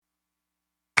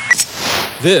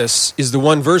This is the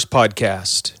One Verse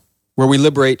Podcast, where we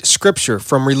liberate Scripture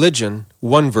from religion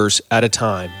one verse at a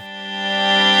time.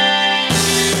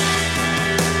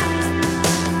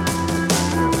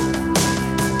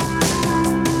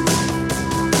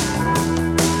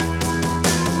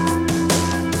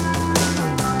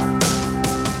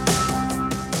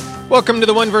 Welcome to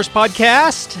the One Verse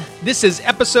Podcast. This is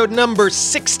episode number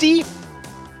 60,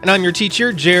 and I'm your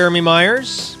teacher, Jeremy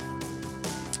Myers.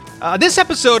 This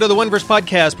episode of the One Verse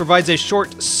Podcast provides a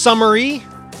short summary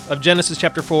of Genesis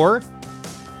chapter 4.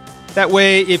 That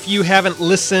way, if you haven't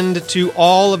listened to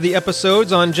all of the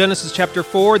episodes on Genesis chapter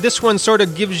 4, this one sort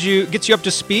of gets you up to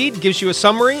speed, gives you a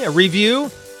summary, a review.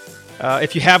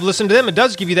 If you have listened to them, it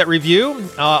does give you that review.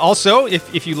 Also,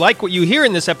 if you like what you hear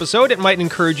in this episode, it might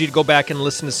encourage you to go back and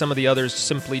listen to some of the others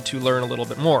simply to learn a little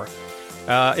bit more.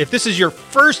 If this is your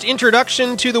first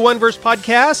introduction to the One Verse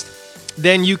Podcast,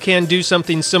 then you can do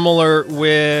something similar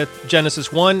with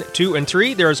Genesis 1, 2, and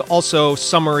 3. There's also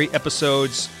summary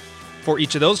episodes for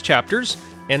each of those chapters,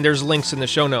 and there's links in the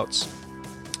show notes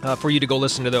for you to go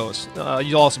listen to those.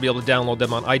 You'll also be able to download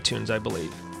them on iTunes, I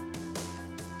believe.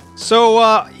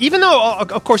 So, even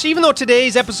though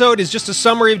today's episode is just a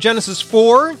summary of Genesis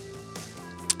 4,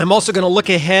 I'm also going to look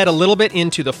ahead a little bit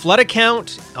into the flood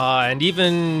account, and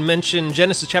even mention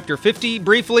Genesis chapter 50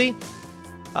 briefly.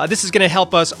 This is going to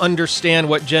help us understand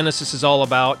what Genesis is all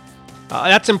about.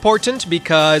 That's important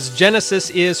because Genesis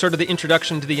is sort of the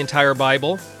introduction to the entire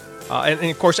Bible. And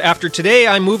of course, after today,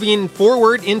 I'm moving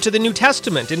forward into the New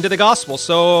Testament, into the Gospel.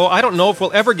 So I don't know if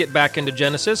we'll ever get back into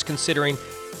Genesis, considering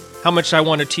how much I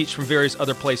want to teach from various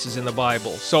other places in the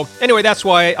Bible. So anyway, that's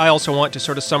why I also want to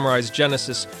sort of summarize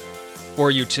Genesis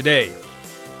for you today.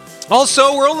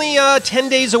 Also, we're only 10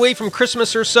 days away from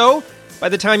Christmas or so by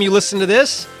the time you listen to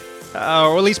this.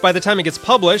 Or at least by the time it gets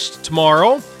published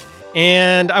tomorrow.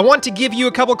 And I want to give you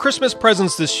a couple Christmas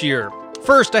presents this year.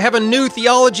 First, I have a new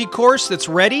theology course that's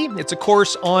ready. It's a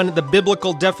course on the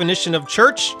biblical definition of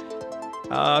church.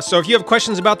 So if you have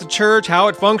questions about the church, how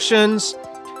it functions,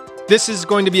 this is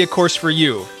going to be a course for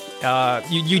you.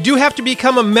 You do have to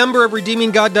become a member of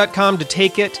RedeemingGod.com to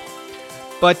take it,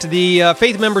 but the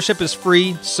faith membership is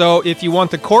free. So if you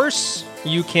want the course,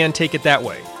 you can take it that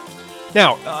way.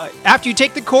 Now, after you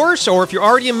take the course, or if you're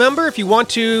already a member, if you want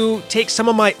to take some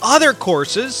of my other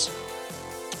courses,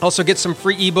 also get some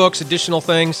free ebooks, additional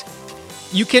things,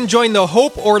 you can join the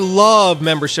Hope or Love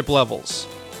membership levels.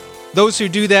 Those who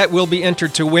do that will be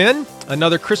entered to win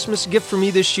another Christmas gift for me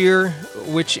this year,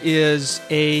 which is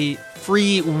a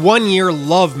free 1-year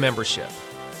Love membership.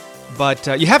 But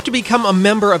you have to become a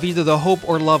member of either the Hope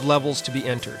or Love levels to be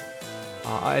entered.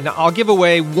 And I'll give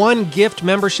away one gift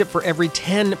membership for every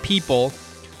 10 people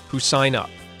who sign up.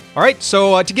 All right,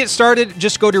 so to get started,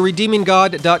 just go to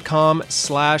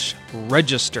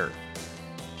redeeminggod.com/register.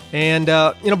 And,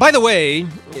 by the way,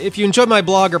 if you enjoy my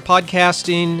blog or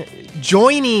podcasting,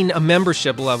 joining a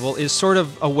membership level is sort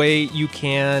of a way you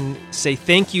can say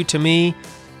thank you to me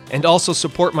and also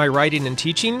support my writing and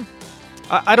teaching.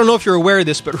 I don't know if you're aware of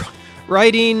this, but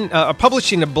writing,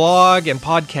 publishing a blog and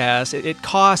podcast, it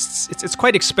costs, it's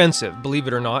quite expensive, believe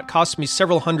it or not. It costs me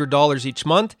several $100s each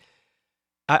month.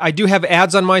 I do have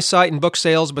ads on my site and book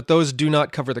sales, but those do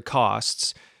not cover the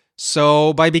costs.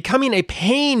 So by becoming a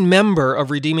paying member of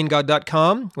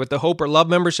RedeemingGod.com with the Hope or Love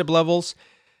membership levels,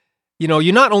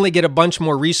 you not only get a bunch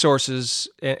more resources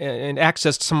and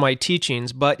access to some of my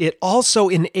teachings, but it also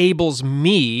enables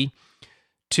me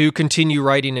to continue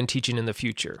writing and teaching in the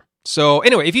future. So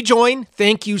anyway, if you join,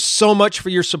 thank you so much for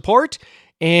your support,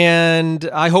 and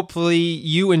hopefully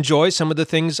you enjoy some of the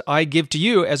things I give to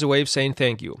you as a way of saying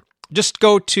thank you. Just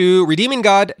go to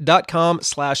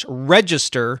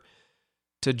redeeminggod.com/register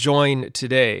to join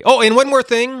today. Oh, and one more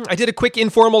thing. I did a quick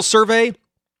informal survey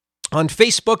on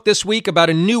Facebook this week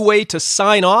about a new way to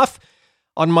sign off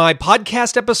on my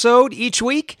podcast episode each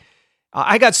week.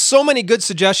 I got so many good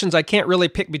suggestions, I can't really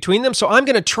pick between them, so I'm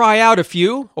going to try out a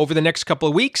few over the next couple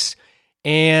of weeks,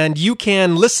 and you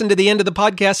can listen to the end of the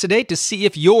podcast today to see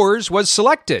if yours was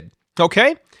selected,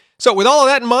 okay? So with all of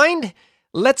that in mind,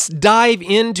 let's dive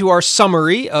into our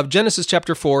summary of Genesis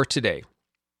chapter 4 today.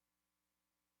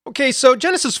 Okay, so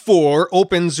Genesis 4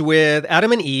 opens with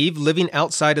Adam and Eve living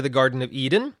outside of the Garden of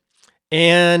Eden,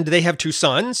 and they have 2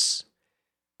 sons.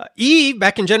 Eve,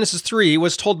 back in Genesis 3,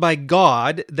 was told by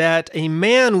God that a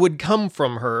man would come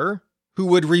from her who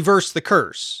would reverse the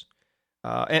curse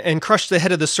and crush the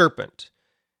head of the serpent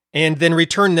and then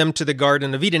return them to the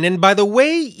Garden of Eden. And by the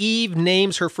way Eve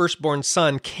names her firstborn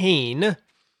son Cain,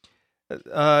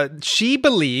 she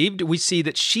believed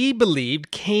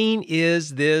Cain is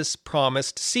this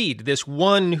promised seed, this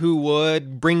one who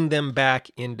would bring them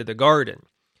back into the garden.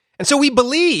 And so we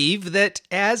believe that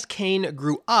as Cain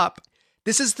grew up,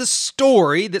 this is the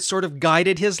story that sort of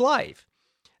guided his life.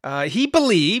 He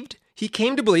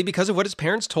came to believe, because of what his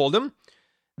parents told him,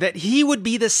 that he would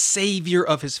be the savior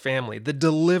of his family, the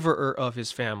deliverer of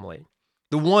his family,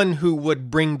 the one who would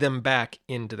bring them back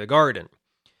into the garden.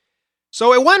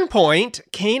 So at one point,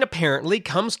 Cain apparently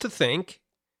comes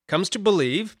to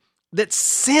believe that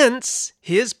since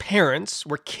his parents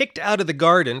were kicked out of the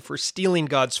garden for stealing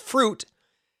God's fruit,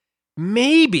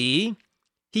 maybe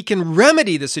he can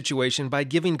remedy the situation by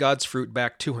giving God's fruit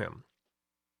back to him.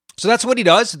 So that's what he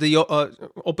does, the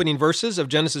opening verses of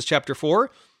Genesis chapter 4.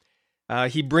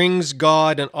 He brings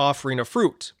God an offering of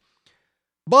fruit.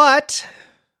 But,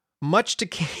 much to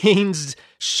Cain's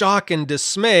shock and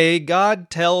dismay, God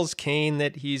tells Cain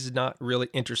that he's not really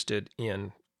interested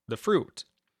in the fruit.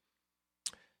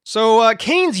 So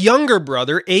Cain's younger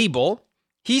brother, Abel,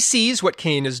 he sees what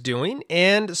Cain is doing,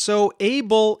 and so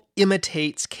Abel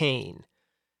imitates Cain.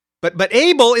 But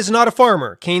Abel is not a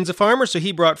farmer. Cain's a farmer, so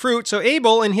he brought fruit. So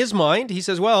Abel, in his mind, he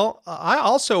says, well, I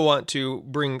also want to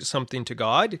bring something to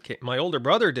God. My older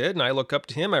brother did, and I look up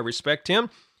to him. I respect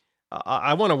him.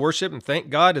 I want to worship and thank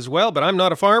God as well, but I'm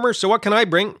not a farmer, so what can I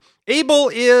bring? Abel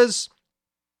is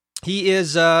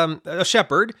a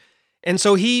shepherd, and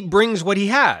so he brings what he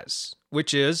has,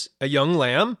 which is a young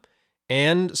lamb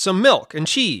and some milk and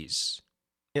cheese.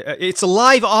 It's a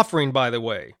live offering, by the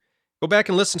way. Go back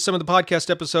and listen to some of the podcast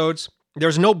episodes.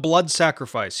 There's no blood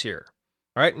sacrifice here.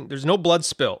 All right? There's no blood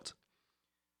spilled.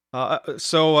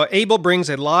 So Abel brings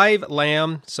a live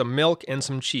lamb, some milk, and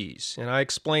some cheese. And I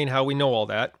explain how we know all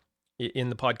that in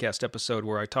the podcast episode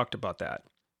where I talked about that.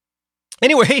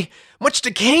 Anyway, much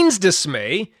to Cain's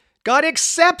dismay, God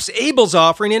accepts Abel's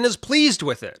offering and is pleased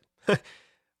with it.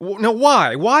 Now,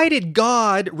 why? Why did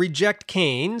God reject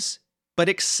Cain's but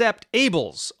accept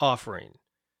Abel's offering?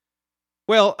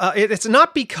 Well, it's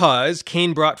not because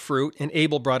Cain brought fruit and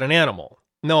Abel brought an animal.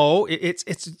 No, it's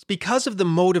because of the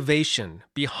motivation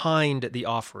behind the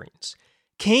offerings.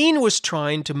 Cain was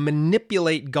trying to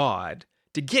manipulate God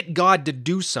to get God to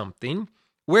do something,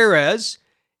 whereas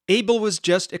Abel was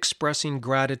just expressing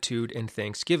gratitude and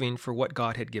thanksgiving for what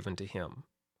God had given to him.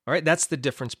 All right, that's the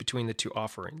difference between the two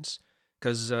offerings.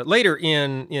 Because later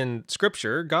in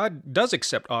Scripture, God does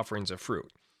accept offerings of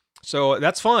fruit. So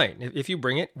that's fine if you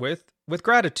bring it with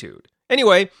gratitude.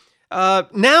 Anyway,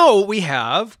 now we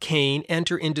have Cain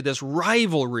enter into this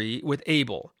rivalry with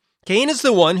Abel. Cain is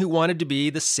the one who wanted to be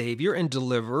the savior and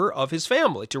deliverer of his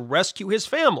family, to rescue his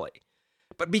family.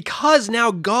 But because now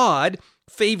God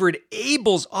favored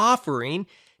Abel's offering,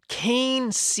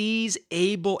 Cain sees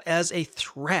Abel as a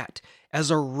threat,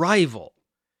 as a rival.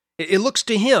 It looks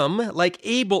to him like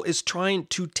Abel is trying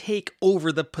to take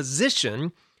over the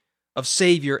position of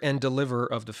savior and deliverer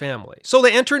of the family. So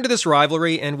they enter into this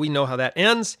rivalry, and we know how that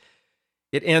ends.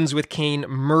 It ends with Cain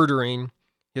murdering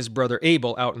his brother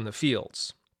Abel out in the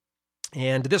fields.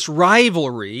 And this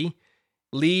rivalry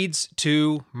leads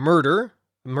to murder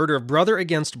of brother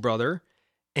against brother,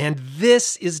 and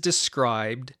this is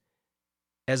described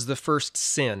as the first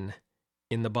sin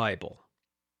in the Bible.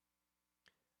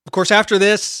 Of course, after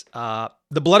this, the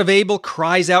blood of Abel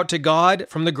cries out to God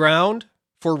from the ground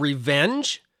for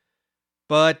revenge,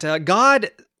 but God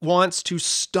wants to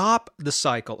stop the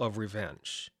cycle of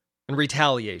revenge and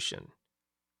retaliation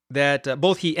that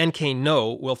both he and Cain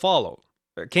know will follow.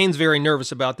 Cain's very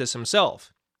nervous about this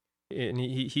himself. And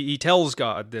he tells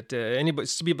God that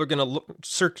people are going to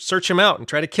search him out and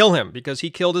try to kill him because he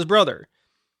killed his brother.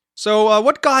 So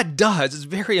what God does is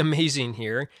very amazing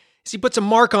here. Is he puts a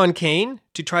mark on Cain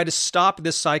to try to stop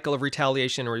this cycle of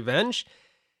retaliation and revenge.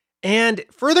 And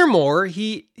furthermore,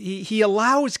 he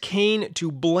allows Cain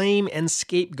to blame and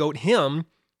scapegoat him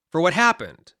for what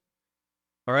happened.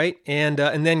 All right? And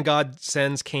then God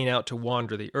sends Cain out to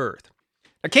wander the earth.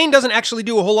 Now, Cain doesn't actually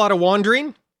do a whole lot of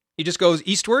wandering. He just goes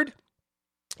eastward,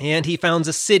 and he founds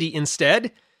a city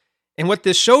instead. And what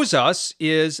this shows us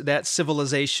is that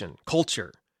civilization,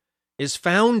 culture, is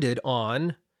founded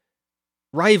on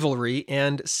rivalry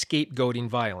and scapegoating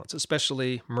violence,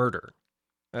 especially murder.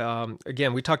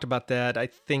 Again, we talked about that, I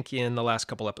think, in the last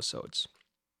couple episodes.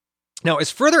 Now, as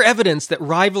further evidence that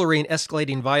rivalry and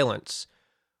escalating violence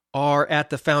are at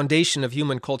the foundation of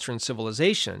human culture and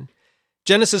civilization,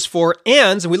 Genesis 4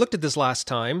 ends, and we looked at this last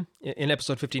time in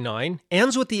episode 59,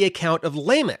 ends with the account of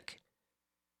Lamech,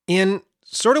 in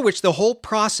sort of which the whole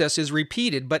process is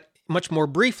repeated, but much more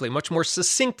briefly, much more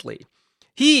succinctly.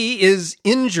 He is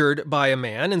injured by a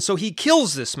man, and so he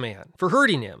kills this man for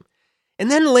hurting him. And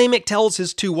then Lamech tells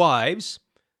his two wives,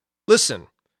 listen,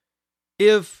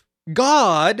 if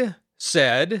God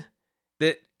said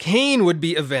that Cain would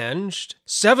be avenged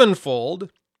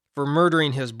sevenfold for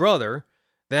murdering his brother,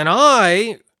 then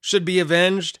I should be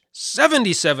avenged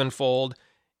 77-fold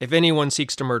if anyone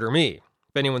seeks to murder me,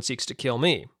 if anyone seeks to kill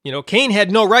me. Cain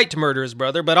had no right to murder his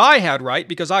brother, but I had right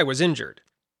because I was injured.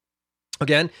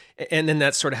 Again, and then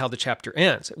that's sort of how the chapter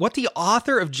ends. What the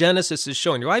author of Genesis is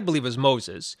showing, who I believe is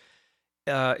Moses,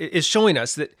 is showing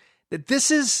us that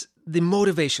this is the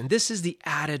motivation, this is the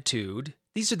attitude,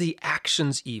 these are the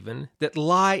actions even that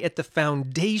lie at the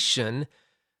foundation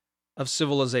of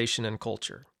civilization and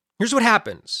culture. Here's what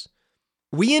happens.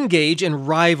 We engage in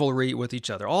rivalry with each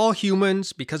other. All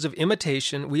humans, because of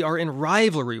imitation, we are in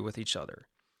rivalry with each other.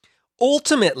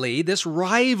 Ultimately, this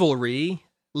rivalry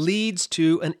leads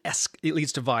to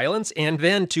violence and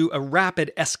then to a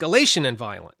rapid escalation in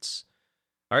violence.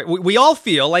 All right, we all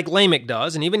feel, like Lamech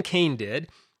does, and even Cain did,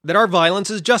 that our violence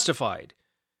is justified,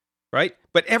 right?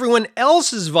 But everyone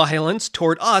else's violence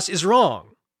toward us is wrong.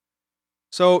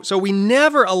 So we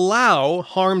never allow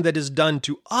harm that is done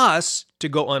to us to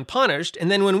go unpunished, and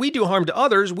then when we do harm to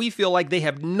others, we feel like they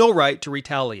have no right to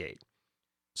retaliate.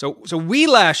 So we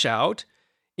lash out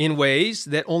in ways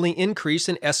that only increase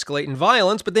and escalate in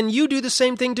violence, but then you do the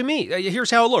same thing to me.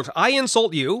 Here's how it looks. I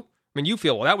insult you. You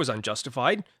feel, well, that was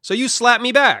unjustified, so you slap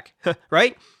me back,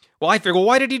 right? Well, I figure, well,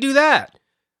 why did he do that?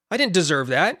 I didn't deserve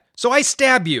that, so I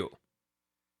stab you.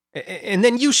 And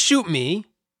then you shoot me,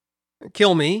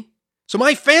 kill me. So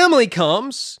my family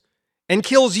comes and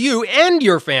kills you and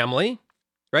your family,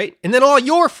 right? And then all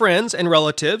your friends and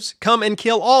relatives come and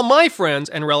kill all my friends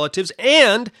and relatives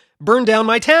and burn down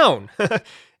my town.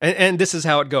 and this is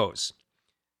how it goes.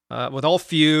 With all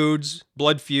feuds,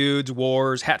 blood feuds,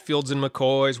 wars, Hatfields and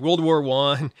McCoys, World War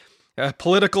I,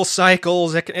 political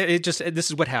cycles, this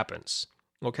is what happens,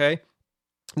 okay?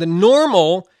 The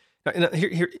normal,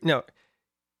 now,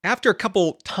 after a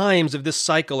couple times of this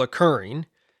cycle occurring,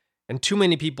 and too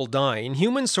many people dying,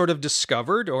 humans sort of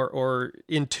discovered or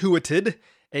intuited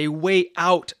a way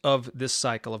out of this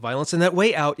cycle of violence, and that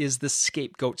way out is the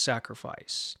scapegoat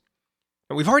sacrifice.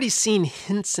 And we've already seen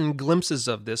hints and glimpses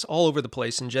of this all over the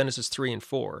place in Genesis 3 and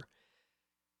 4.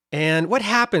 And what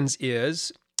happens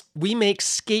is we make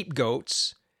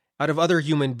scapegoats out of other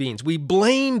human beings. We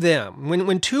blame them.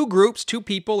 When two groups of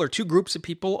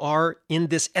people are in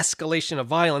this escalation of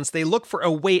violence, they look for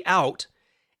a way out.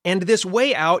 And this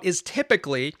way out is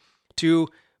typically to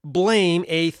blame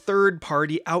a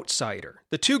third-party outsider.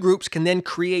 The two groups can then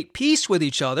create peace with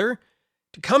each other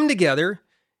to come together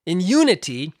in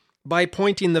unity by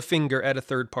pointing the finger at a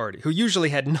third party, who usually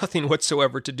had nothing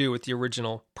whatsoever to do with the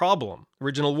original problem,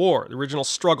 original war, the original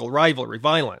struggle, rivalry,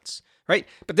 violence, right?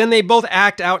 But then they both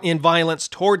act out in violence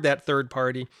toward that third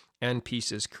party, and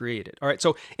peace is created. All right,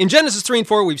 so in Genesis 3 and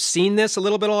 4, we've seen this a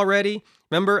little bit already.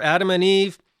 Remember Adam and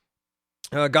Eve?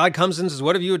 God comes and says,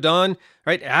 what have you done?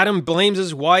 Right? Adam blames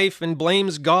his wife and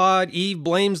blames God. Eve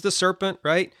blames the serpent,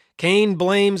 right? Cain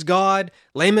blames God.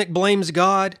 Lamech blames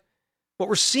God. What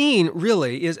we're seeing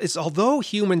really is although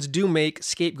humans do make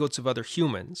scapegoats of other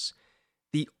humans,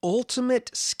 the ultimate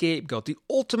scapegoat, the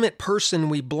ultimate person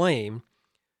we blame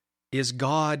is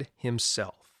God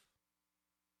himself.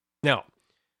 Now,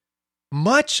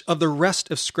 much of the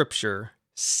rest of Scripture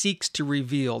seeks to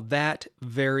reveal that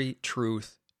very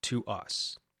truth to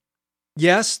us.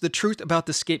 Yes, the truth about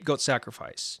the scapegoat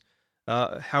sacrifice,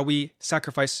 how we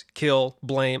sacrifice, kill,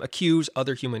 blame, accuse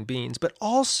other human beings, but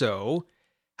also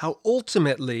how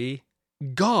ultimately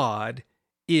God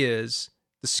is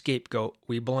the scapegoat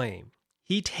we blame.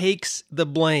 He takes the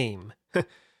blame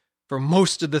for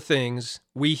most of the things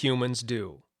we humans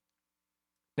do.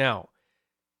 Now,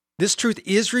 this truth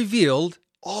is revealed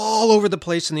all over the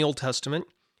place in the Old Testament,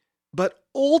 but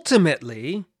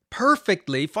ultimately,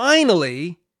 perfectly,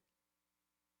 finally,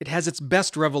 it has its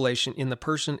best revelation in the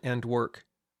person and work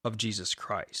of Jesus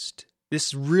Christ.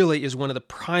 This really is one of the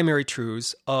primary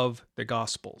truths of the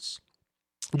Gospels.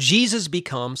 Jesus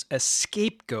becomes a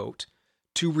scapegoat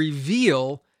to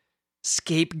reveal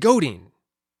scapegoating.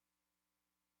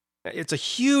 It's a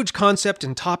huge concept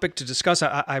and topic to discuss.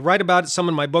 I write about it some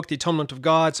in my book, The Atonement of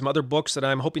God, some other books that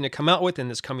I'm hoping to come out with in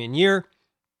this coming year.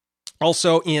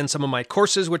 Also in some of my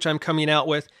courses, which I'm coming out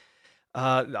with.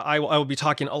 I will be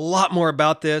talking a lot more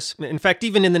about this. In fact,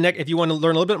 even in the next, if you want to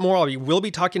learn a little bit more, I will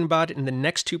be talking about it in the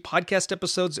next two podcast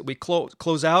episodes that we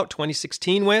close out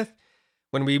 2016 with,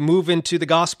 when we move into the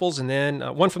Gospels, and then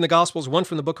one from the Gospels, one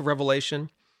from the book of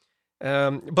Revelation.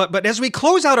 But as we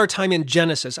close out our time in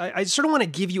Genesis, I sort of want to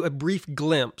give you a brief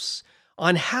glimpse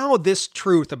on how this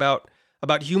truth about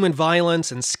human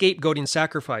violence and scapegoating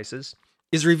sacrifices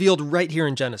is revealed right here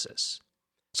in Genesis.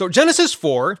 So Genesis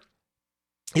 4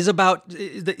 is about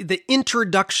the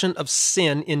introduction of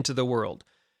sin into the world,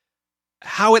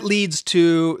 how it leads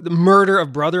to the murder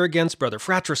of brother against brother,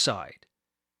 fratricide.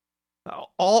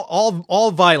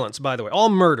 All violence, by the way, all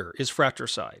murder is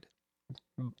fratricide.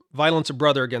 Violence of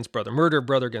brother against brother, murder of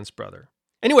brother against brother.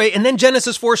 Anyway, and then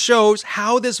Genesis 4 shows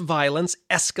how this violence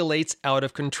escalates out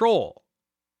of control.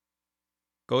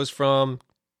 Goes from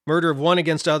murder of one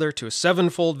against other to a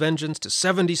sevenfold vengeance to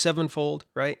 77-fold,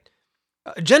 right?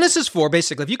 Genesis 4,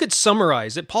 basically, if you could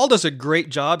summarize it, Paul does a great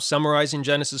job summarizing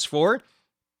Genesis 4.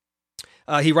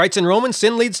 He writes in Romans,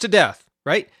 sin leads to death,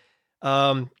 right?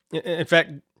 In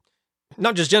fact,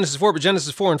 not just Genesis 4, but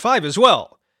Genesis 4 and 5 as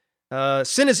well.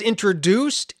 Sin is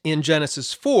introduced in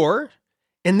Genesis 4,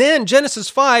 and then Genesis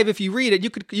 5, if you read it,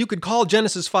 you could call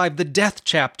Genesis 5 the death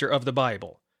chapter of the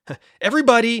Bible.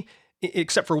 Everybody,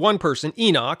 except for one person,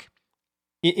 Enoch,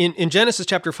 in Genesis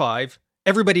chapter 5,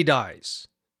 everybody dies.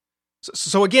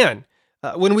 So again,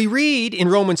 when we read in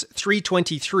Romans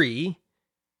 3:23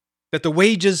 that the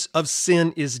wages of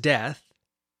sin is death,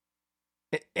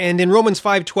 and in Romans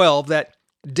 5:12 that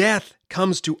death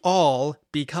comes to all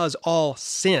because all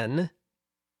sin,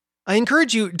 I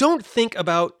encourage you, don't think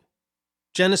about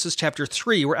Genesis chapter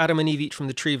 3, where Adam and Eve eat from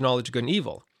the tree of knowledge of good and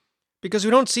evil, because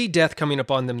we don't see death coming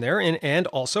upon them there, and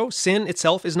also sin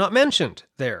itself is not mentioned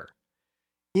there.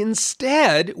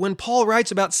 Instead, when Paul writes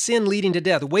about sin leading to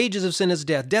death, wages of sin is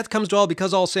death, death comes to all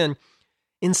because all sin,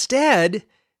 instead,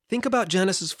 think about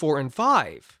Genesis 4 and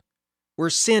 5, where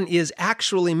sin is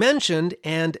actually mentioned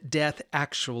and death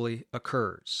actually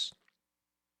occurs.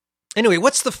 Anyway,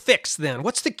 what's the fix then?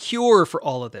 What's the cure for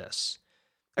all of this?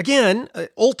 Again,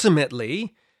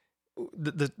 ultimately,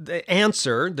 the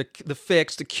answer, the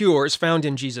fix, the cure is found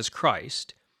in Jesus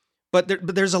Christ. But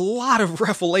there's a lot of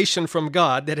revelation from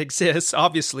God that exists,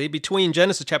 obviously, between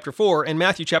Genesis chapter 4 and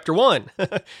Matthew chapter 1,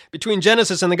 between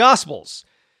Genesis and the Gospels.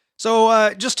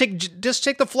 So just take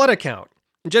the flood account,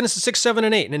 Genesis 6, 7,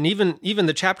 and 8, and even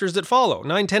the chapters that follow,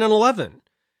 9, 10, and 11.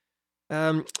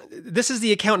 This is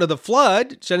the account of the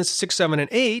flood, Genesis 6, 7, and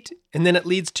 8, and then it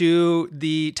leads to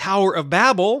the Tower of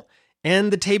Babel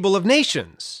and the Table of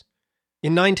Nations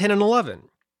in 9, 10, and 11.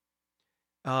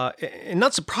 And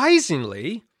not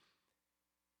surprisingly,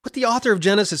 what the author of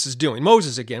Genesis is doing,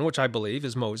 Moses again, which I believe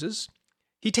is Moses,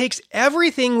 he takes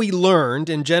everything we learned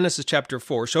in Genesis chapter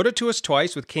 4, showed it to us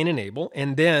twice with Cain and Abel,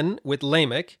 and then with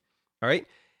Lamech, all right?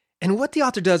 And what the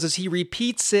author does is he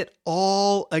repeats it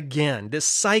all again. This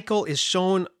cycle is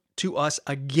shown to us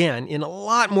again in a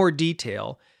lot more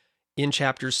detail in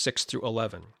chapters 6 through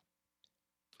 11.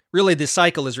 Really, the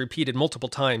cycle is repeated multiple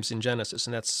times in Genesis,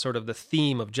 and that's sort of the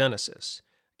theme of Genesis.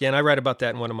 Again, I write about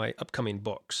that in one of my upcoming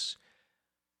books.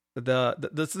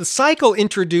 The cycle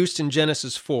introduced in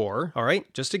Genesis 4, all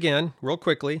right, just again, real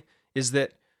quickly, is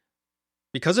that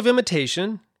because of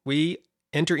imitation, we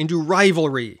enter into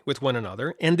rivalry with one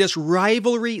another, and this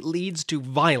rivalry leads to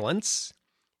violence,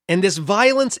 and this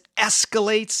violence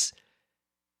escalates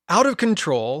out of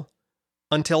control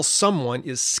until someone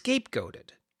is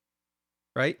scapegoated,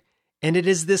 right? And it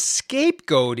is this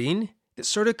scapegoating that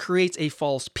sort of creates a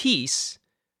false peace,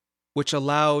 which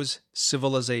allows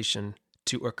civilization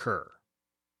to occur.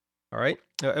 All right?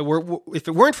 If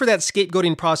it weren't for that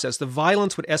scapegoating process, the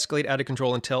violence would escalate out of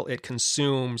control until it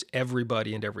consumes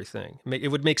everybody and everything. It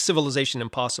would make civilization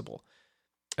impossible.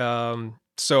 So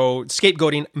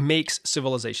scapegoating makes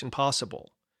civilization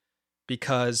possible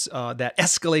because that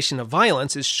escalation of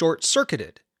violence is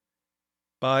short-circuited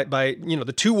by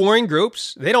the two warring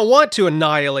groups. They don't want to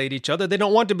annihilate each other. They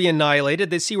don't want to be annihilated.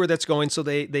 They see where that's going, so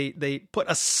they put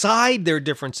aside their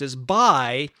differences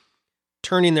by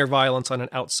turning their violence on an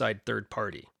outside third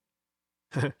party.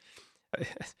 The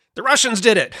Russians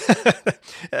did it.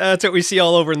 That's what we see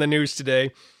all over in the news today.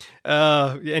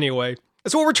 Anyway,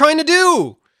 that's what we're trying to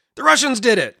do. The Russians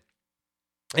did it.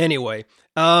 Anyway,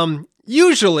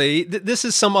 usually this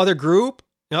is some other group,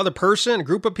 another person, a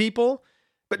group of people.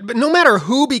 But no matter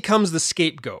who becomes the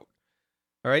scapegoat,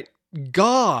 all right,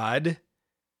 God,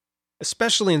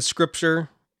 especially in Scripture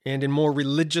and in more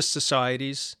religious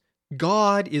societies,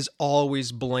 God is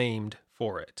always blamed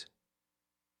for it.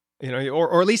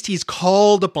 Or at least he's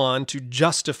called upon to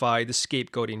justify the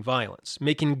scapegoating violence,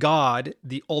 making God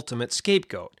the ultimate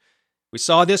scapegoat. We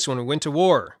saw this when we went to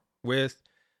war with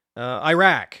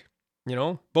Iraq.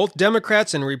 Both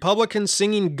Democrats and Republicans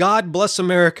singing "God Bless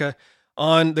America"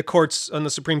 on the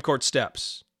Supreme Court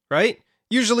steps, right?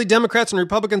 Usually Democrats and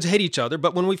Republicans hate each other,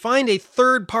 but when we find a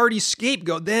third-party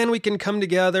scapegoat, then we can come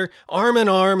together, arm in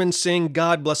arm, and sing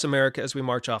 "God Bless America" as we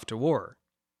march off to war.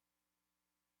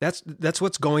 That's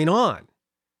what's going on.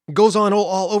 It goes on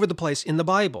all over the place in the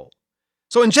Bible.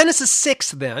 So in Genesis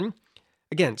 6, then,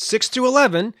 again, 6 through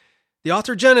 11, the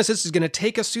author of Genesis is going to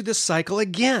take us through this cycle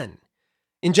again.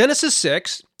 In Genesis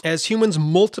 6, as humans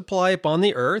multiply upon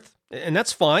the earth, and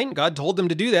that's fine, God told them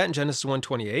to do that in Genesis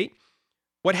 1:28.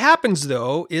 What happens,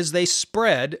 though, is they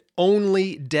spread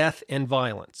only death and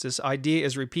violence. This idea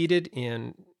is repeated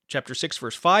in chapter 6,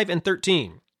 verse 5 and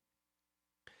 13.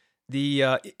 The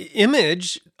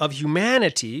image of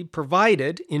humanity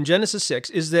provided in Genesis 6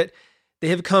 is that they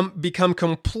have become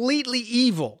completely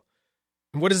evil.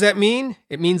 And what does that mean?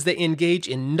 It means they engage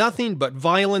in nothing but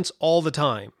violence all the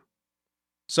time.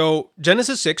 So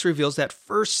Genesis 6 reveals that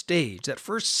first stage, that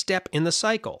first step in the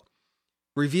cycle,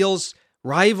 reveals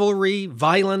rivalry,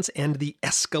 violence, and the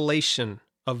escalation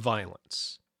of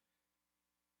violence.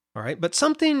 All right, but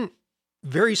something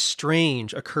very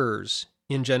strange occurs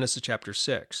in Genesis chapter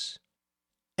 6.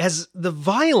 As the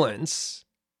violence,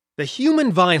 the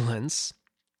human violence,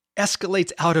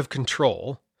 escalates out of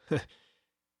control,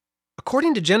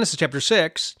 according to Genesis chapter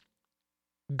 6,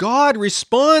 God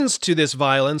responds to this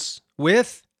violence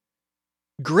with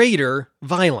greater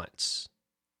violence.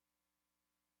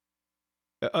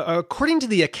 According to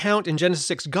the account in Genesis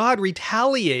 6, God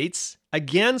retaliates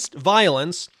against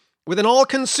violence with an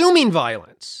all-consuming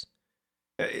violence.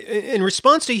 In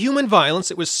response to human violence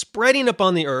that was spreading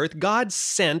upon the earth, God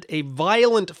sent a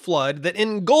violent flood that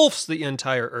engulfs the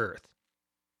entire earth.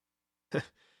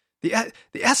 The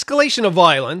escalation of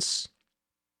violence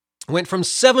went from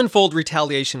sevenfold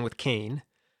retaliation with Cain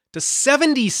to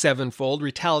 77-fold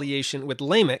retaliation with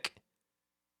Lamech,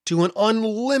 to an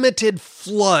unlimited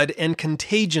flood and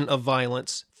contagion of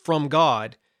violence from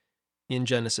God in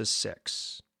Genesis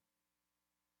 6.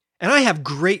 And I have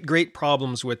great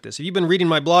problems with this. If you've been reading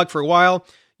my blog for a while,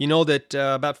 you know that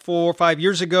about 4 or 5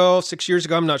 years ago, 6 years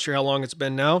ago, I'm not sure how long it's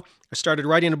been now, I started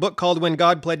writing a book called When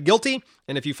God Pled Guilty.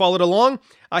 And if you followed along,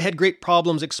 I had great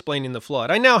problems explaining the flood.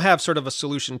 I now have sort of a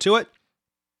solution to it.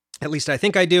 At least I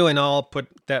think I do, and I'll put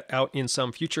that out in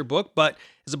some future book. But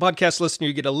as a podcast listener,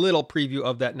 you get a little preview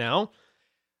of that now.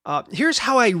 Here's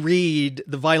how I read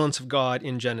the violence of God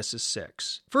in Genesis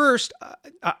 6. First,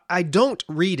 I don't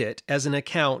read it as an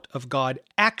account of God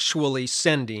actually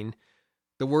sending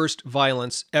the worst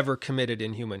violence ever committed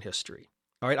in human history.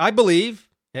 All right, I believe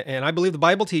the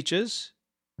Bible teaches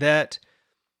that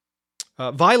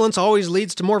violence always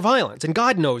leads to more violence, and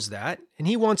God knows that, and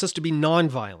He wants us to be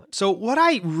nonviolent. So what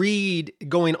I read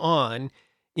going on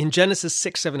in Genesis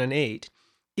 6, 7, and 8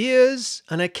 is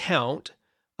an account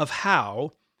of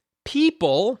how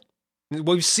people,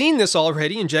 we've seen this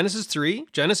already in Genesis 3,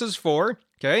 Genesis 4,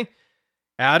 okay?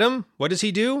 Adam, what does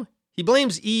he do? He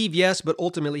blames Eve, yes, but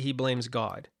ultimately he blames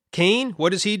God. Cain,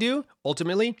 what does he do?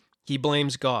 Ultimately, he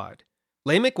blames God.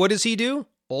 Lamech, what does he do?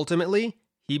 Ultimately,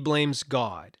 he blames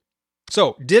God.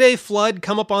 So, did a flood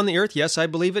come upon the earth? Yes, I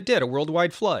believe it did, a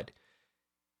worldwide flood.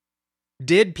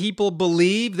 Did people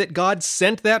believe that God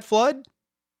sent that flood?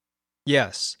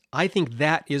 Yes, I think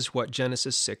that is what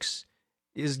Genesis 6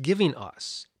 is giving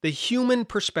us. The human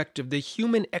perspective, the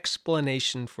human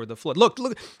explanation for the flood. Look,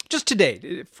 just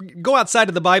today, go outside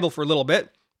of the Bible for a little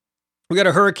bit. We got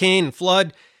a hurricane and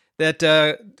flood that,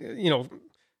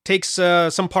 takes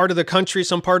some part of the country,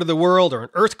 some part of the world, or an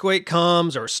earthquake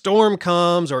comes, or a storm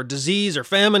comes, or disease or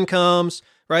famine comes,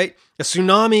 right? A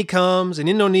tsunami comes in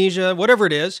Indonesia, whatever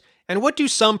it is. And what do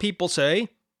some people say?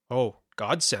 Oh,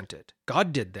 God sent it.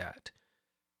 God did that.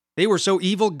 They were so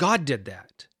evil, God did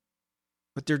that.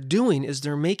 What they're doing is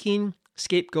they're making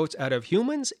scapegoats out of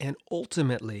humans, and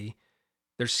ultimately,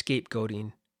 they're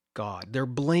scapegoating God. They're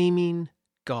blaming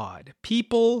God.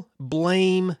 People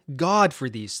blame God for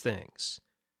these things.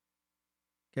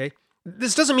 Okay?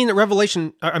 This doesn't mean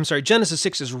that Genesis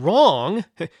 6 is wrong.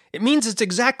 It means it's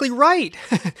exactly right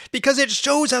because it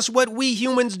shows us what we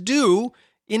humans do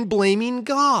in blaming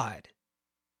God.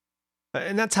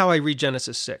 And that's how I read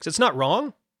Genesis 6. It's not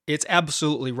wrong. It's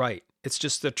absolutely right. It's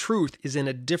just the truth is in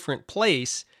a different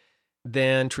place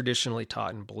than traditionally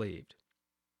taught and believed.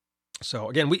 So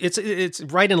again, it's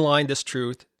right in line, this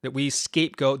truth, that we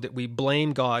scapegoat, that we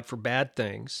blame God for bad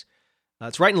things.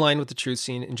 It's right in line with the truth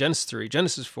seen in Genesis 3,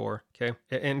 Genesis 4, okay?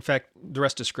 In fact, the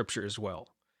rest of Scripture as well.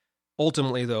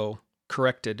 Ultimately, though,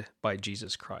 corrected by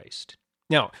Jesus Christ.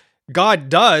 Now, God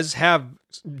does have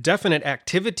definite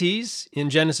activities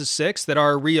in Genesis 6 that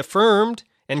are reaffirmed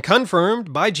and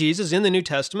confirmed by Jesus in the New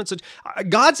Testament. So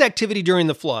God's activity during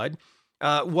the flood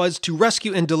was to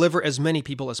rescue and deliver as many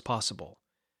people as possible.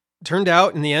 It turned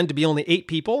out in the end to be only 8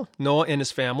 people, Noah and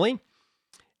his family.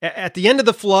 At the end of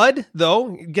the flood,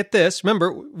 though, get this,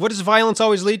 remember, what does violence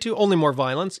always lead to? Only more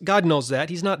violence. God knows that.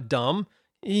 He's not dumb.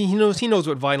 He knows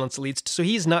what violence leads to, so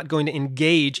he's not going to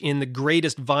engage in the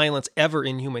greatest violence ever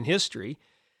in human history.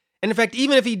 And in fact,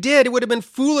 even if he did, it would have been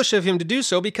foolish of him to do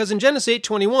so, because in Genesis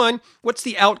 8:21, what's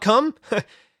the outcome?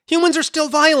 Humans are still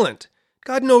violent.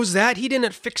 God knows that. He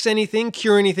didn't fix anything,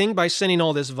 cure anything by sending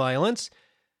all this violence.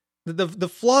 The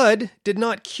flood did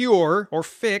not cure or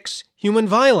fix human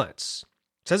violence.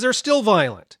 It says they're still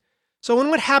violent. So when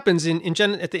what happens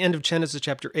at the end of Genesis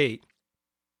chapter 8,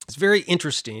 it's very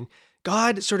interesting.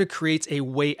 God sort of creates a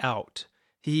way out.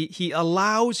 He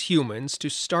allows humans to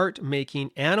start making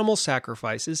animal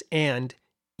sacrifices and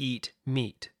eat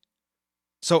meat.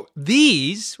 So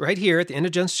these, right here at the end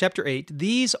of Genesis chapter 8,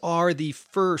 these are the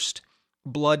first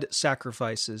blood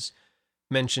sacrifices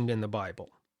mentioned in the Bible.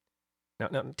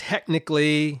 Now,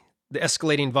 technically, the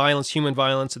escalating violence, human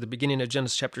violence at the beginning of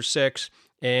Genesis chapter 6,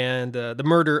 and the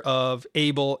murder of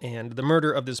Abel and the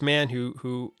murder of this man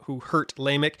who hurt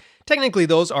Lamech, technically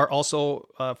those are also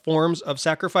forms of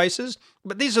sacrifices,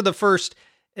 but these are the first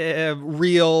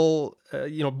real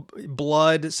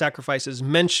blood sacrifices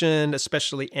mentioned,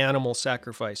 especially animal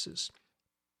sacrifices.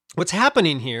 What's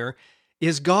happening here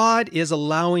is God is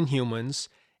allowing humans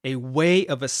a way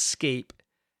of escape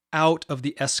out of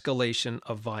the escalation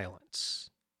of violence.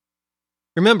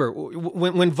 Remember,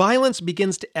 when violence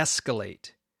begins to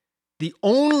escalate, the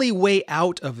only way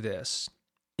out of this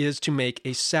is to make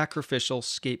a sacrificial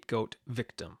scapegoat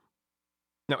victim.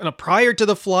 Now, prior to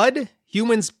the flood,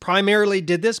 humans primarily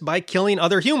did this by killing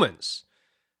other humans.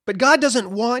 But God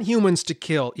doesn't want humans to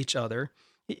kill each other.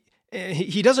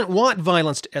 He doesn't want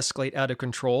violence to escalate out of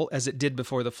control as it did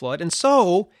before the flood. And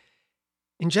so,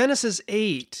 in Genesis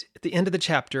 8, at the end of the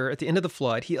chapter, at the end of the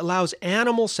flood, he allows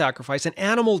animal sacrifice and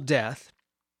animal death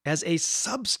as a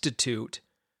substitute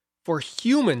for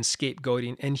human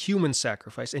scapegoating and human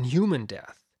sacrifice and human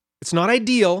death. It's not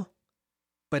ideal,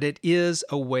 but it is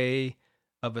a way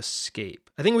of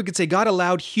escape. I think we could say God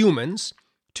allowed humans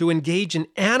to engage in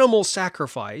animal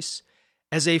sacrifice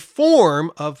as a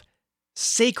form of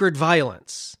sacred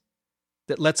violence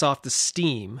that lets off the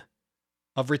steam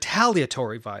of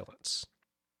retaliatory violence.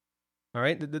 All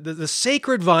right, the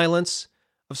sacred violence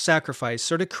of sacrifice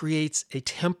sort of creates a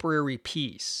temporary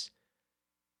peace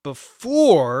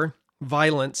before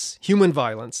violence, human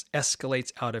violence,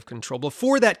 escalates out of control,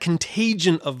 before that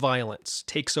contagion of violence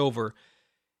takes over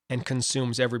and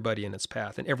consumes everybody in its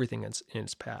path and everything in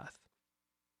its path.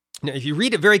 Now, if you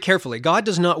read it very carefully, God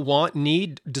does not want,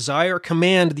 need, desire,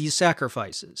 command these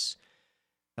sacrifices.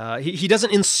 He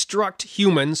doesn't instruct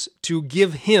humans to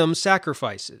give him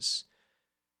sacrifices.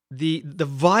 The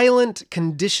violent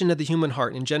condition of the human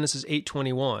heart in Genesis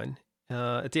 8:21,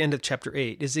 at the end of chapter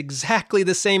 8, is exactly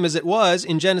the same as it was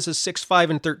in Genesis 6, 5,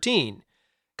 and 13.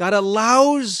 God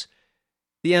allows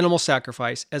the animal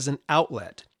sacrifice as an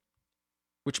outlet,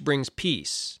 which brings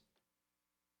peace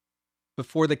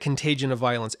before the contagion of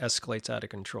violence escalates out of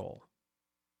control.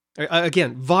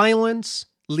 Again, violence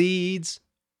leads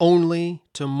only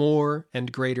to more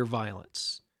and greater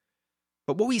violence.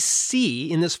 But what we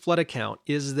see in this flood account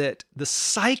is that the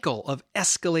cycle of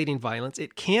escalating violence,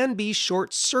 it can be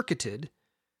short-circuited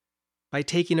by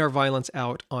taking our violence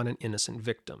out on an innocent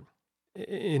victim.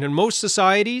 In most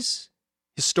societies,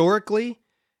 historically,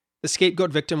 the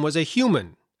scapegoat victim was a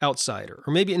human outsider,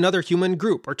 or maybe another human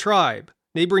group or tribe,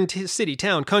 neighboring city,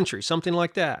 town, country, something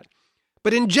like that.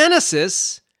 But in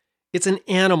Genesis, it's an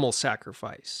animal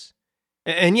sacrifice.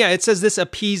 And yeah, it says this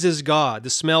appeases God. The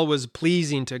smell was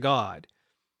pleasing to God.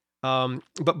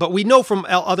 But we know from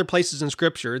other places in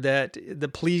Scripture that the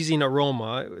pleasing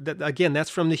aroma, that again, that's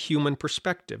from the human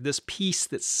perspective. This peace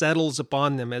that settles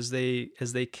upon them as they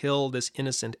kill this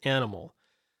innocent animal.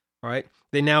 All right,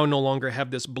 they now no longer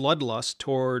have this bloodlust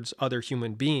towards other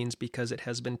human beings because it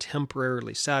has been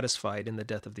temporarily satisfied in the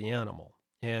death of the animal.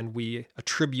 And we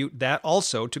attribute that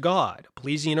also to God, a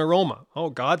pleasing aroma.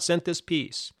 Oh, God sent this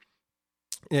peace.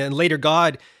 And later,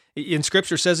 God in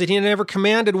Scripture says that he never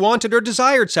commanded, wanted, or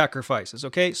desired sacrifices,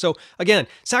 okay? So again,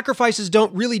 sacrifices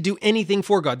don't really do anything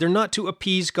for God. They're not to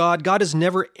appease God. God is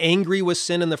never angry with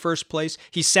sin in the first place.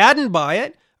 He's saddened by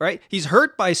it, right? He's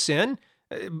hurt by sin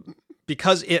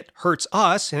because it hurts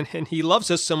us, and he loves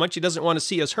us so much he doesn't want to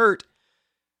see us hurt.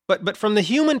 But from the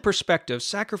human perspective,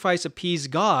 sacrifice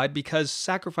appeased God because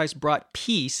sacrifice brought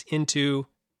peace into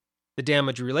the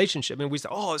damaged relationship. And we say,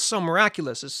 oh, it's so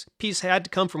miraculous. This peace had to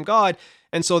come from God,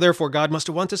 and so therefore God must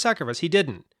have wanted to sacrifice. He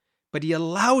didn't. But he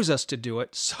allows us to do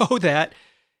it so that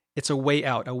it's a way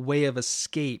out, a way of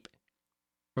escape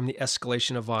from the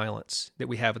escalation of violence that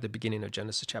we have at the beginning of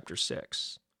Genesis chapter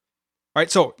 6. All right,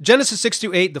 so Genesis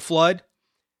 6-8, the flood,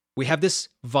 we have this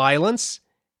violence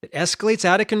that escalates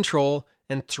out of control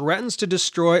and threatens to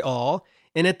destroy all.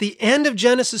 And at the end of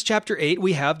Genesis chapter 8,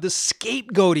 we have the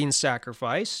scapegoating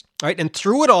sacrifice, right? And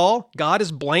through it all, God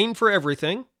is blamed for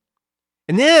everything.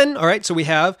 And then, all right, so we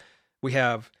have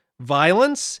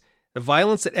violence, the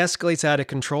violence that escalates out of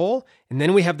control. And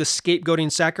then we have the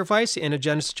scapegoating sacrifice in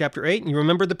Genesis chapter 8. And you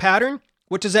remember the pattern?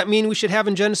 What does that mean we should have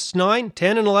in Genesis 9,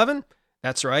 10, and 11?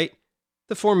 That's right,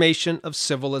 the formation of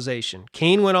civilization.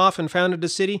 Cain went off and founded a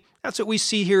city. That's what we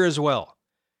see here as well.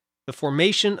 The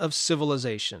formation of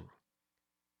civilization.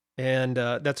 And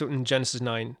that's in Genesis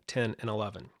 9, 10, and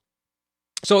 11.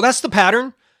 So that's the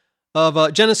pattern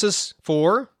of Genesis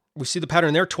 4. We see the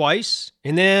pattern there twice.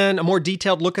 And then a more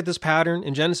detailed look at this pattern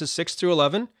in Genesis 6 through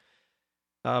 11.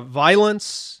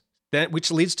 Violence, which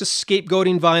leads to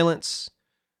scapegoating violence,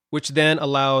 which then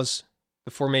allows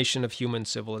the formation of human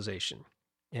civilization.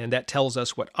 And that tells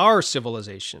us what our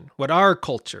civilization, what our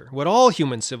culture, what all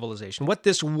human civilization, what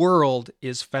this world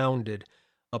is founded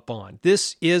upon.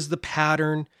 This is the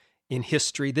pattern in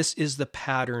history. This is the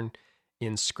pattern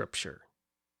in Scripture.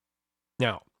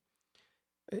 Now,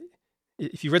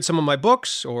 if you read some of my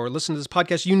books or listen to this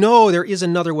podcast, you know there is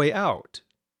another way out.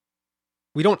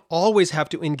 We don't always have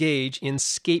to engage in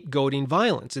scapegoating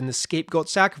violence, in the scapegoat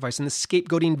sacrifice, in the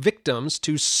scapegoating victims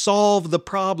to solve the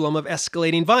problem of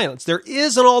escalating violence. There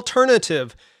is an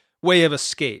alternative way of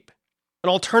escape, an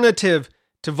alternative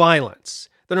to violence.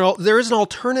 There is an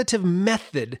alternative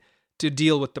method to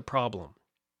deal with the problem.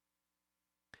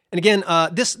 And again,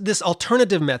 this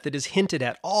alternative method is hinted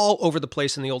at all over the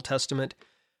place in the Old Testament.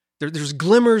 There's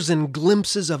glimmers and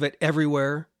glimpses of it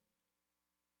everywhere.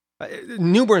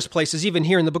 Numerous places, even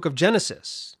here in the book of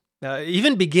Genesis,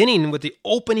 even beginning with the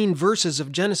opening verses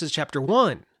of Genesis chapter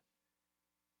 1.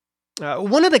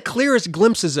 One of the clearest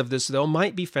glimpses of this, though,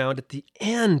 might be found at the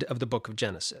end of the book of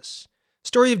Genesis.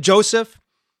 Story of Joseph,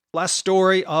 last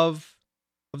story of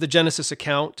the Genesis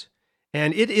account,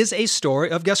 and it is a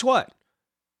story of, guess what?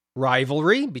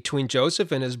 Rivalry between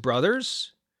Joseph and his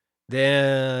brothers.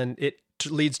 Then it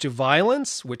leads to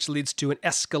violence, which leads to an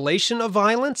escalation of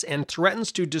violence and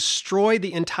threatens to destroy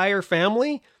the entire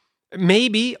family.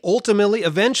 Maybe, ultimately,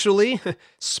 eventually,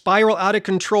 spiral out of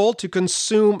control to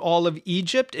consume all of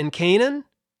Egypt and Canaan,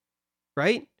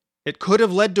 right? It could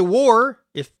have led to war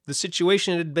if the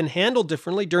situation had been handled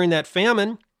differently during that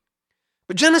famine.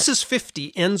 But Genesis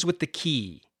 50 ends with the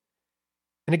key.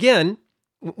 And again,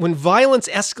 when violence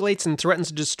escalates and threatens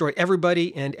to destroy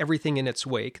everybody and everything in its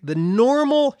wake, the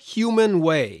normal human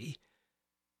way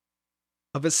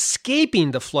of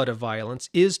escaping the flood of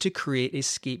violence is to create a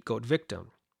scapegoat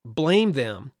victim, blame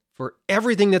them for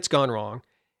everything that's gone wrong,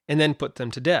 and then put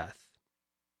them to death.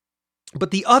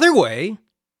 But the other way,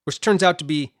 which turns out to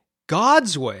be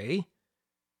God's way,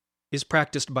 is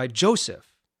practiced by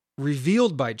Joseph,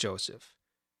 revealed by Joseph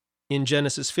in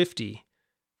Genesis 50,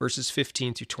 verses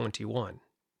 15 through 21.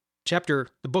 The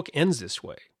book ends this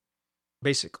way,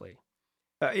 basically.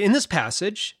 In this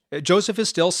passage, Joseph is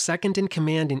still second in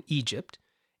command in Egypt,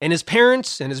 and his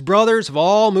parents and his brothers have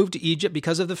all moved to Egypt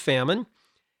because of the famine.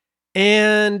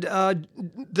 And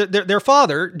their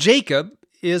father, Jacob,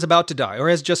 is about to die, or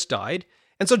has just died.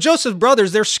 And so Joseph's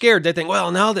brothers, they're scared. They think,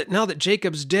 well, now that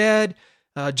Jacob's dead,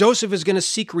 Joseph is going to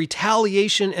seek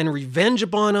retaliation and revenge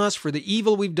upon us for the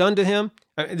evil we've done to him.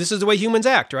 This is the way humans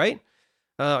act, right?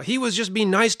 He was just being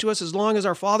nice to us as long as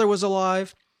our father was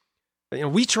alive.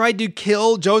 We tried to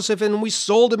kill Joseph and we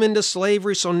sold him into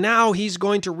slavery, so now he's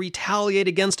going to retaliate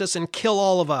against us and kill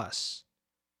all of us.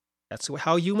 That's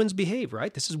how humans behave,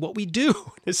 right? This is what we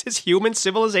do. This is human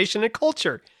civilization and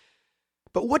culture.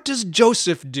 But what does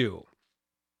Joseph do?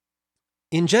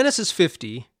 In Genesis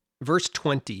 50, verse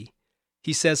 20,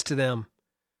 he says to them,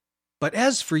 "But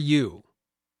as for you,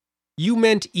 you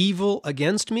meant evil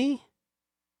against me,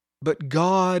 but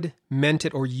God meant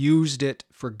it or used it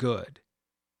for good,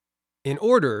 in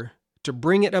order to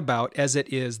bring it about as it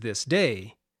is this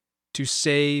day, to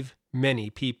save many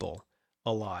people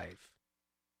alive.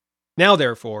 Now,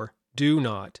 therefore, do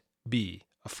not be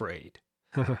afraid.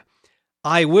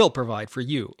 I will provide for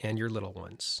you and your little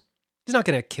ones." He's not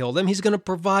going to kill them. He's going to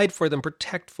provide for them,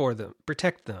 protect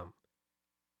them.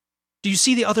 Do you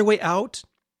see the other way out?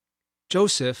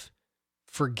 Joseph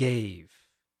forgave.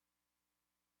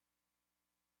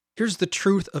 Here's the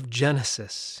truth of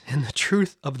Genesis and the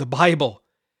truth of the Bible.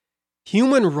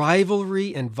 Human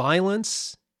rivalry and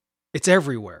violence, it's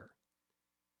everywhere.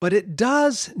 But it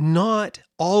does not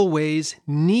always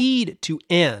need to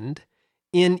end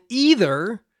in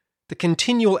either the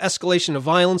continual escalation of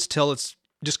violence till it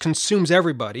just consumes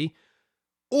everybody,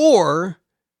 or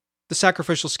the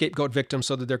sacrificial scapegoat victim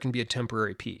so that there can be a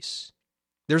temporary peace.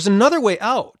 There's another way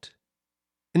out.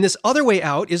 And this other way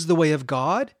out is the way of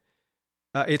God,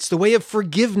 It's the way of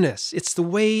forgiveness. It's the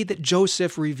way that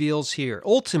Joseph reveals here.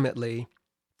 Ultimately,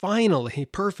 finally,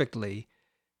 perfectly,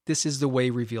 this is the way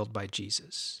revealed by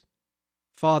Jesus.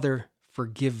 Father,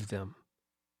 forgive them,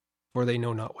 for they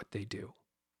know not what they do.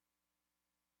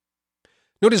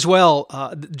 Note as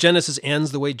well, Genesis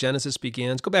ends the way Genesis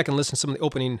begins. Go back and listen to some of the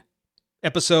opening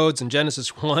episodes in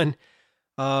Genesis 1,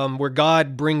 where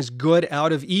God brings good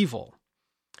out of evil.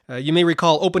 You may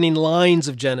recall opening lines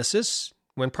of Genesis,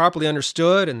 when properly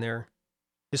understood in their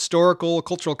historical,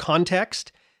 cultural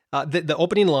context. The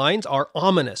opening lines are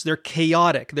ominous, they're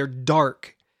chaotic, they're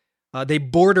dark. They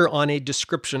border on a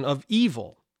description of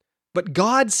evil. But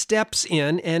God steps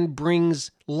in and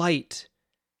brings light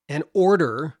and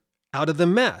order out of the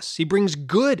mess. He brings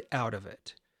good out of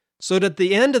it. So that at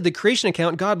the end of the creation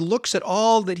account, God looks at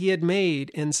all that he had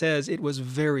made and says it was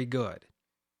very good.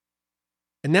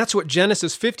 And that's what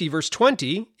Genesis 50, verse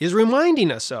 20, is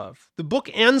reminding us of. The book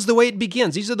ends the way it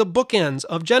begins. These are the bookends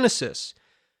of Genesis.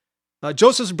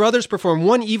 Joseph's brothers perform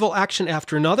one evil action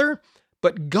after another,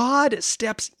 but God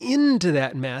steps into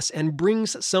that mess and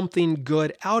brings something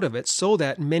good out of it so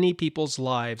that many people's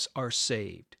lives are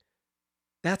saved.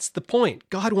 That's the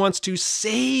point. God wants to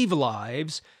save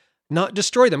lives, not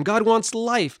destroy them. God wants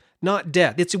life, not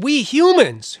death. It's we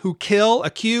humans who kill,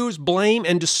 accuse, blame,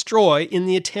 and destroy in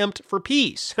the attempt for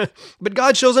peace. But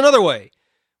God shows another way,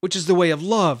 which is the way of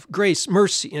love, grace,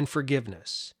 mercy, and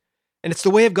forgiveness. And it's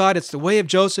the way of God, it's the way of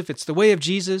Joseph, it's the way of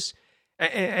Jesus.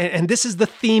 And this is the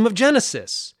theme of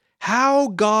Genesis, how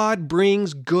God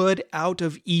brings good out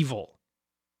of evil,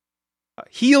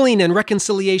 healing and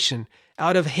reconciliation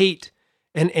out of hate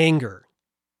and anger.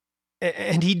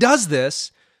 And he does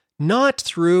this not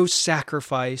through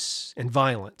sacrifice and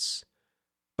violence,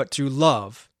 but through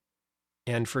love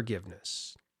and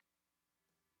forgiveness.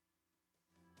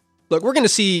 Look, we're going to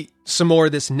see some more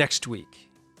of this next week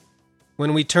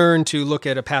when we turn to look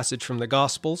at a passage from the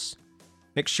Gospels.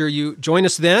 Make sure you join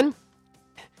us then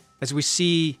as we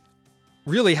see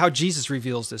really how Jesus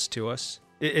reveals this to us.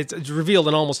 It's revealed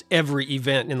in almost every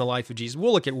event in the life of Jesus.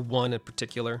 We'll look at one in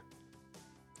particular.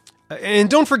 And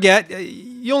don't forget,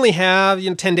 you only have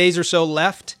 10 days or so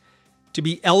left to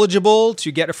be eligible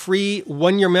to get a free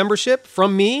one-year membership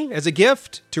from me as a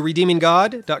gift to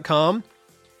redeeminggod.com.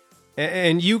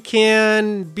 And you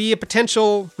can be a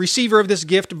potential receiver of this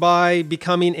gift by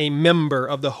becoming a member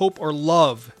of the Hope or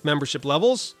Love membership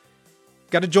levels.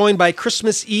 Got to join by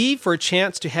Christmas Eve for a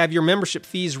chance to have your membership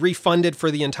fees refunded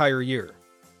for the entire year.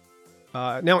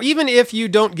 Now, even if you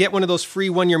don't get one of those free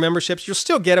one-year memberships, you'll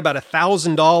still get about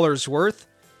 $1,000 worth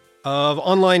of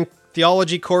online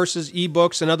theology courses,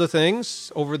 ebooks, and other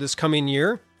things over this coming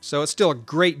year. So it's still a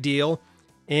great deal.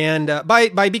 And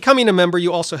by becoming a member,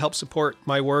 you also help support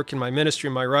my work and my ministry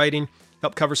and my writing,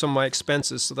 help cover some of my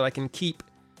expenses so that I can keep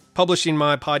publishing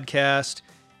my podcast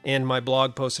and my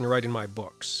blog posts and writing my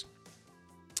books.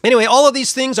 Anyway, all of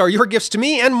these things are your gifts to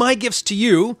me and my gifts to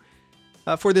you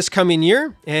for this coming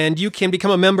year. And you can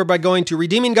become a member by going to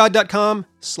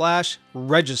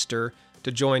redeeminggod.com/register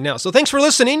to join now. So thanks for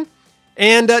listening.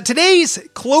 And today's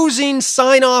closing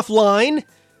sign-off line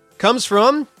comes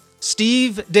from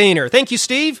Steve Daner. Thank you,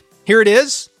 Steve. Here it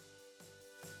is.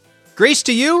 Grace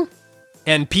to you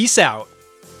and peace out.